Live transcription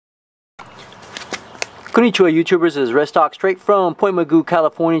Konnichiwa YouTubers, this is Restock straight from Point Mugu,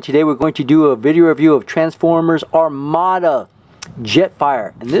 California. Today we're going to do a video review of Transformers Armada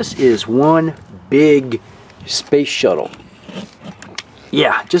Jetfire. And this is one big space shuttle.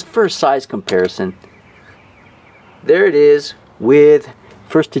 Yeah, just for a size comparison. There it is with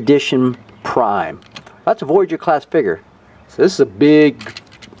first edition Prime. That's a Voyager class figure. So this is a big,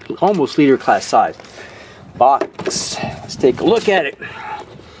 almost leader class size. Box. Let's take a look at it.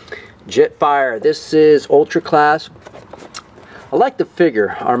 Jetfire. This is Ultra class. I like the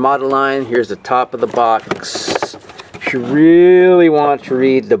figure. Armada line. Here's the top of the box. If you really want to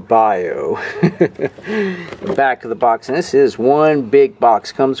read the bio, the back of the box, and this is one big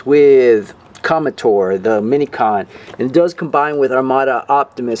box. Comes with Commodore, the Minicon, and it does combine with Armada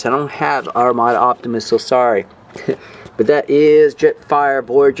Optimus. I don't have Armada Optimus, so sorry. But that is Jetfire,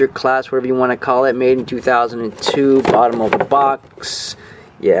 Voyager class, whatever you want to call it, made in 2002. Bottom of the box.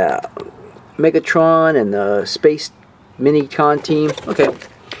 Yeah, Megatron and the Space Minicon team. Okay,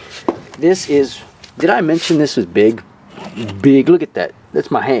 this is, did I mention this was big? Big, look at that.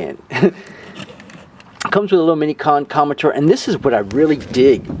 That's my hand. Comes with a little Minicon Commodore, and this is what I really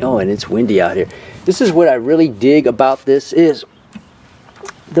dig. Oh, and it's windy out here. This is what I really dig about this is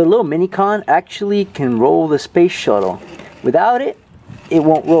the little Minicon actually can roll the space shuttle. Without it, it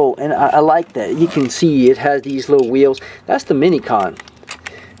won't roll, and I like that. You can see it has these little wheels. That's the Minicon.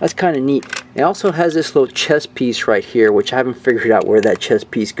 That's kind of neat. It also has this little chest piece right here, which I haven't figured out where that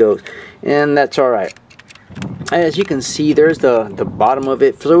chest piece goes, and that's alright. As you can see, there's the bottom of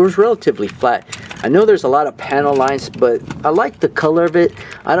it, so it was relatively flat. I know there's a lot of panel lines, but I like the color of it.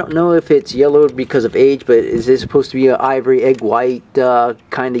 I don't know if it's yellowed because of age, but is this supposed to be an ivory, egg white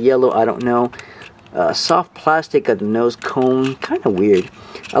kind of yellow? I don't know. Soft plastic at the nose cone, kind of weird.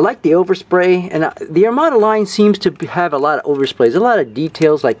 I like the overspray, and the Armada line seems to have a lot of oversprays, a lot of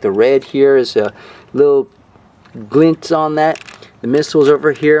details, like the red here is a little glints on that. The missiles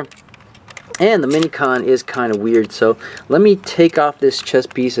over here, and the Minicon is kind of weird. So let me take off this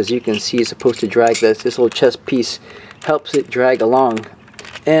chest piece. As you can see, it's supposed to drag this. This little chest piece helps it drag along,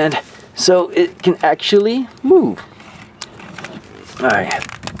 and so it can actually move. All right.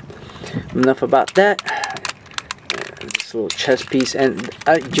 Enough about that. This little chest piece, and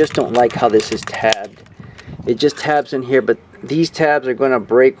I just don't like how this is tabbed. It just tabs in here, but these tabs are going to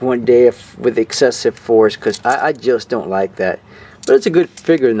break one day with excessive force, because I just don't like that. But it's a good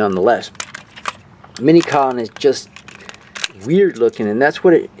figure nonetheless. Minicon is just weird looking, and that's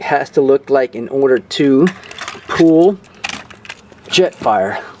what it has to look like in order to pull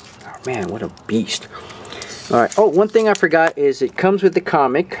Jetfire. Oh man, what a beast. Alright, oh, one thing I forgot is it comes with the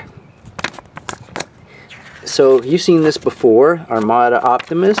comic. So you've seen this before, Armada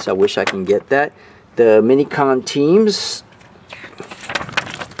Optimus. I wish I can get that. The Minicon teams.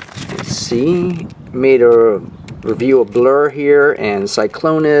 Let's see. Made a review of Blur here, and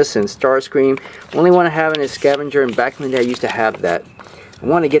Cyclonus and Starscream. Only one I have is Scavenger, and back in the day I used to have that. I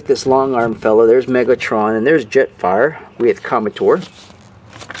want to get this long arm fellow. There's Megatron, and there's Jetfire with Commodore.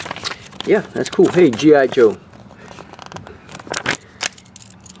 Yeah, that's cool. Hey, G.I. Joe.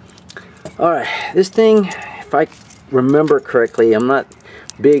 Alright, this thing, if I remember correctly, I'm not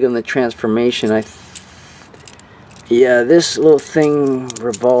big on the transformation. Yeah, this little thing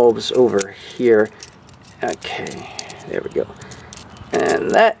revolves over here. Okay, there we go.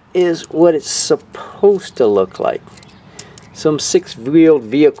 And that is what it's supposed to look like. Some six-wheeled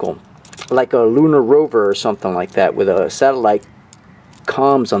vehicle, like a lunar rover or something like that, with a satellite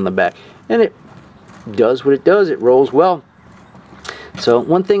comms on the back. And it does what it does. It rolls well. So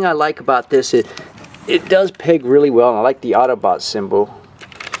one thing I like about this is it does peg really well, and I like the Autobot symbol.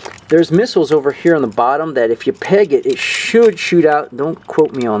 There's missiles over here on the bottom that if you peg it, it should shoot out. Don't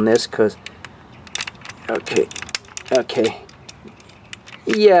quote me on this, because okay,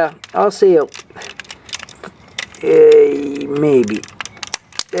 yeah, I'll say maybe.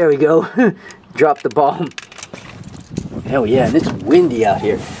 There we go. Drop the bomb. Hell yeah, and it's windy out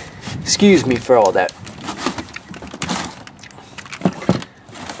here. Excuse me for all that.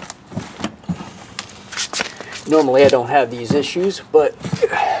 Normally I don't have these issues, but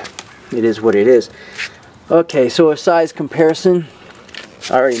it is what it is. Okay, so a size comparison.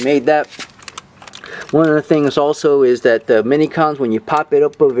 I already made that. One of the things also is that the Minicons, when you pop it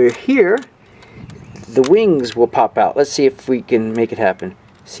up over here, the wings will pop out. Let's see if we can make it happen.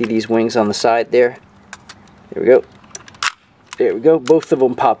 See these wings on the side there? There we go. There we go. Both of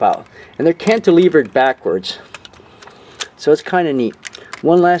them pop out. And they're cantilevered backwards. So it's kind of neat.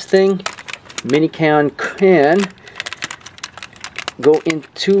 One last thing. Minicon can go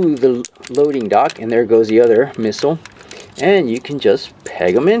into the loading dock, and there goes the other missile, and you can just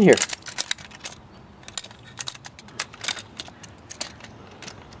peg them in here.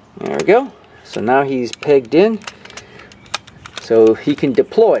 we go. So now he's pegged in, so he can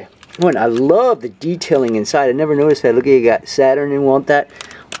deploy. And I love the detailing inside. I never noticed that. Look, you got Saturn and want that.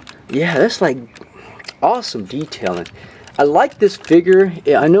 Yeah, that's like awesome detailing. I like this figure.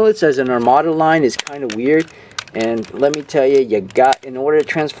 I know it's as an Armada line is kind of weird, and let me tell you, in order to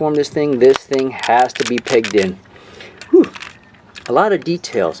transform this thing has to be pegged in. Whew. A lot of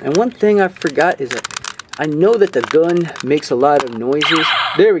details. And one thing I forgot is that I know that the gun makes a lot of noises.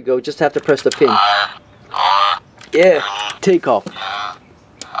 There we go. Just have to press the pin. Yeah, take off.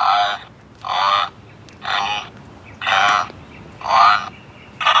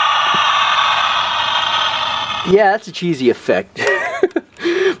 Yeah, that's a cheesy effect.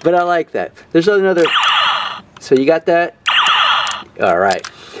 But I like that. There's another. So you got that? Alright.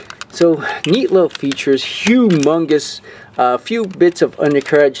 So neat little features. Humongous. A few bits of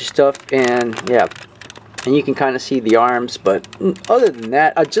undercarriage stuff. And yeah. And you can kind of see the arms. But other than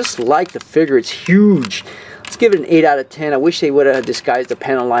that, I just like the figure. It's huge. Let's give it an 8 out of 10. I wish they would have disguised the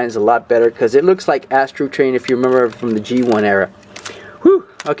panel lines a lot better, because it looks like Astro Train if you remember from the G1 era. Whew.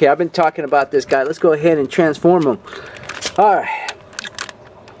 Okay, I've been talking about this guy. Let's go ahead and transform him. Alright.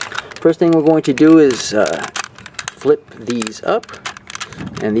 First thing we're going to do is flip these up.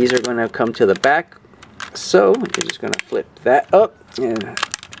 And these are going to come to the back. So, we're just going to flip that up. And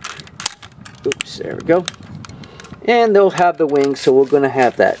oops, there we go. And they'll have the wings, so we're going to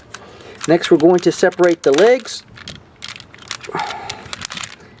have that. Next, we're going to separate the legs.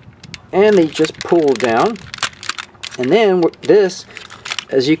 And they just pull down. And then this,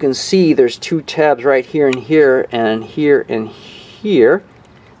 as you can see, there's two tabs right here and here and here and here.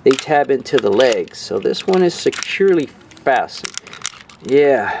 They tab into the legs. So this one is securely fastened.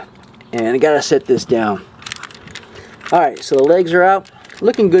 Yeah. And I gotta set this down. Alright, so the legs are out.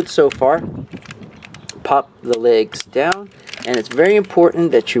 Looking good so far. Pop the legs down. And it's very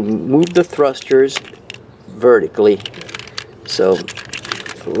important that you move the thrusters vertically. So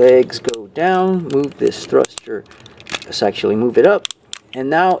the legs go down. Move this thruster. Let's actually move it up. And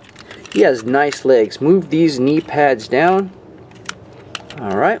now he has nice legs. Move these knee pads down.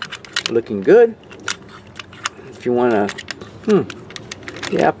 Alright, looking good. If you want to,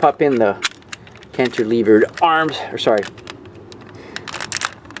 yeah, pop in the cantilevered arms, or sorry,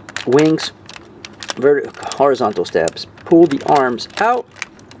 wings, horizontal stabs. Pull the arms out.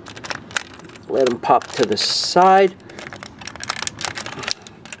 Let them pop to the side.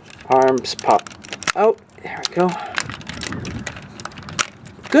 Arms pop out. There we go.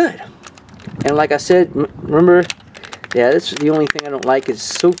 Good. And like I said, remember, yeah, this is the only thing I don't like. It's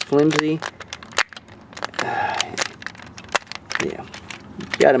so flimsy. Yeah,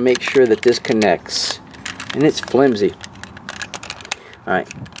 you got to make sure that this connects, and it's flimsy. All right,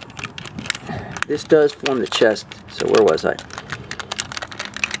 this does form the chest. So where was I?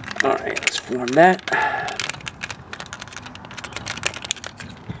 All right, let's form that.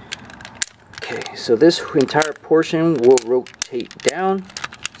 Okay, so this entire portion will rotate down.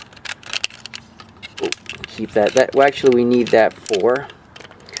 Keep that. Well, actually, we need that for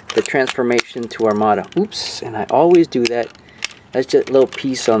the transformation to Armada. Oops, and I always do that. That's just a little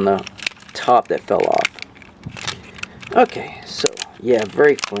piece on the top that fell off. Okay, so yeah,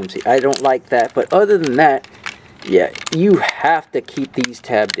 very flimsy. I don't like that, but other than that, yeah, you have to keep these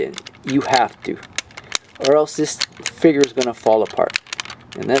tabbed in. You have to, or else this figure is going to fall apart.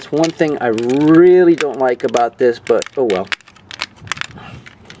 And that's one thing I really don't like about this, but oh well.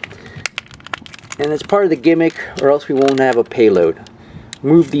 And it's part of the gimmick, or else we won't have a payload.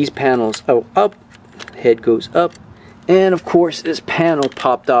 Move these panels up, head goes up, and of course this panel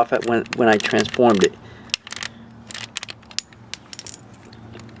popped off when I transformed it.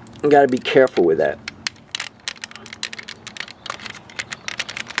 You gotta be careful with that.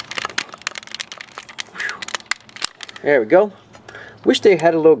 There we go. Wish they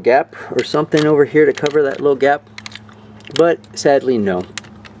had a little gap or something over here to cover that little gap, but sadly no.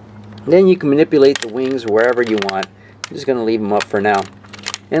 Then you can manipulate the wings wherever you want. I'm just going to leave them up for now.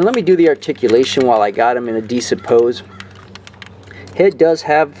 And let me do the articulation while I got them in a decent pose. Head does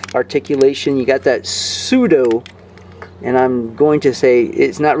have articulation. You got that pseudo, and I'm going to say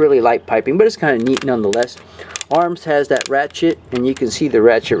it's not really light piping, but it's kind of neat nonetheless. Arms has that ratchet, and you can see the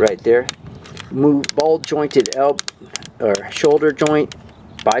ratchet right there. Move ball jointed elbow or shoulder joint,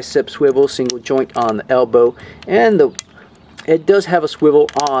 bicep swivel, single joint on the elbow, and it does have a swivel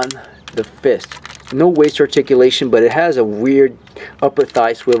on the fist. No waist articulation, but it has a weird upper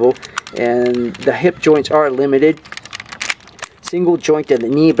thigh swivel, and the hip joints are limited. Single joint at the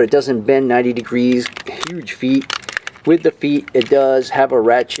knee, but it doesn't bend 90 degrees. Huge feet. With the feet, it does have a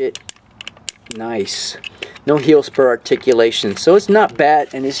ratchet. Nice. No heel spur articulation. So it's not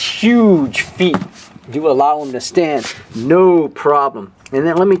bad, and his huge feet do allow him to stand. No problem. And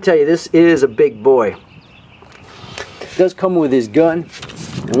then let me tell you, this is a big boy. It does come with his gun.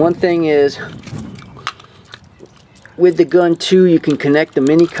 And one thing is, with the gun too, you can connect the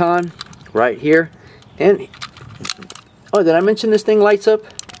Minicon right here. And, oh, did I mention this thing lights up?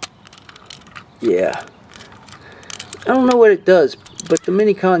 Yeah. I don't know what it does, but the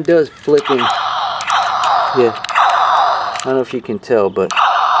Minicon does flipping. Yeah. I don't know if you can tell, but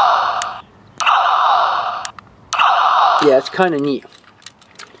yeah, it's kind of neat.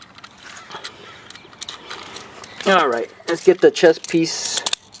 Alright, let's get the chest piece.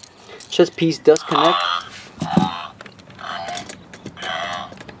 Chest piece does connect.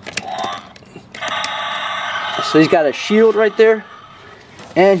 So he's got a shield right there,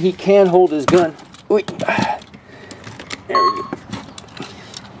 and he can hold his gun. There we go.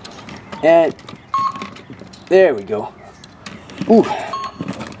 And there we go. Ooh.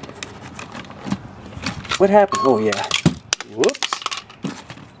 What happened? Oh yeah. Whoops.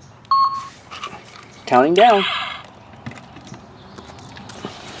 Counting down.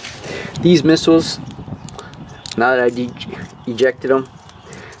 These missiles, now that I ejected them,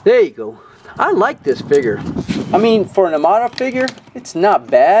 there you go. I like this figure. I mean, for an Armada figure, it's not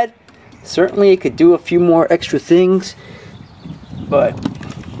bad. Certainly it could do a few more extra things, but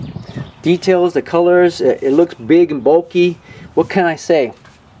details, the colors, it looks big and bulky. What can I say?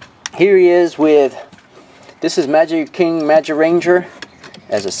 Here he is with, this is Magic King, Magic Ranger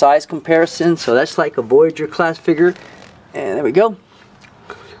as a size comparison. So that's like a Voyager class figure. And there we go.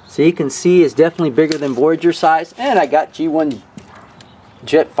 So you can see it's definitely bigger than Voyager size. And I got G1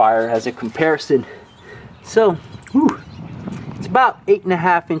 Jetfire as a comparison. So, whew, it's about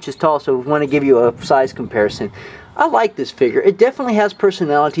 8.5 inches tall, so we want to give you a size comparison. I like this figure. It definitely has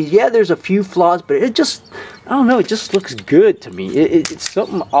personalities. Yeah, there's a few flaws, but it just, I don't know, it just looks good to me. It's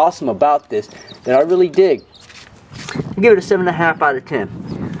something awesome about this that I really dig. I give it a 7.5 out of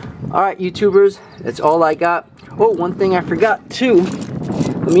 10. Alright, YouTubers, that's all I got. Oh, one thing I forgot too.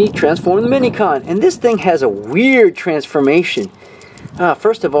 Let me transform the Minicon. And this thing has a weird transformation.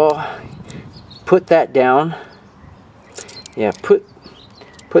 First of all, put that down. Yeah, put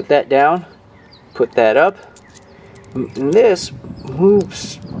that down. Put that up. And this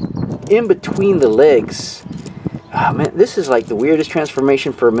moves in between the legs. Oh man, this is like the weirdest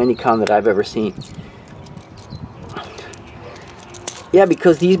transformation for a Minicon that I've ever seen. Yeah,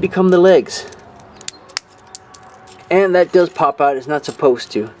 because these become the legs. And that does pop out, it's not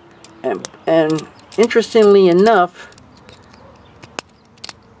supposed to. And interestingly enough,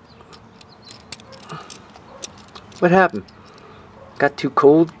 what happened? Got too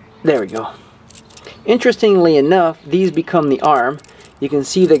cold? There we go. Interestingly enough, these become the arm. You can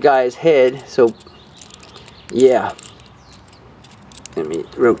see the guy's head, so yeah. Let me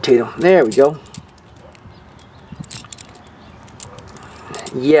rotate them. There we go.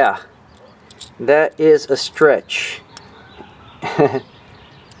 Yeah, that is a stretch.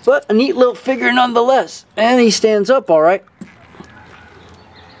 But a neat little figure nonetheless. And he stands up alright.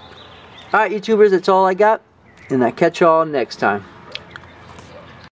 Alright, YouTubers, that's all I got. And I'll catch y'all next time.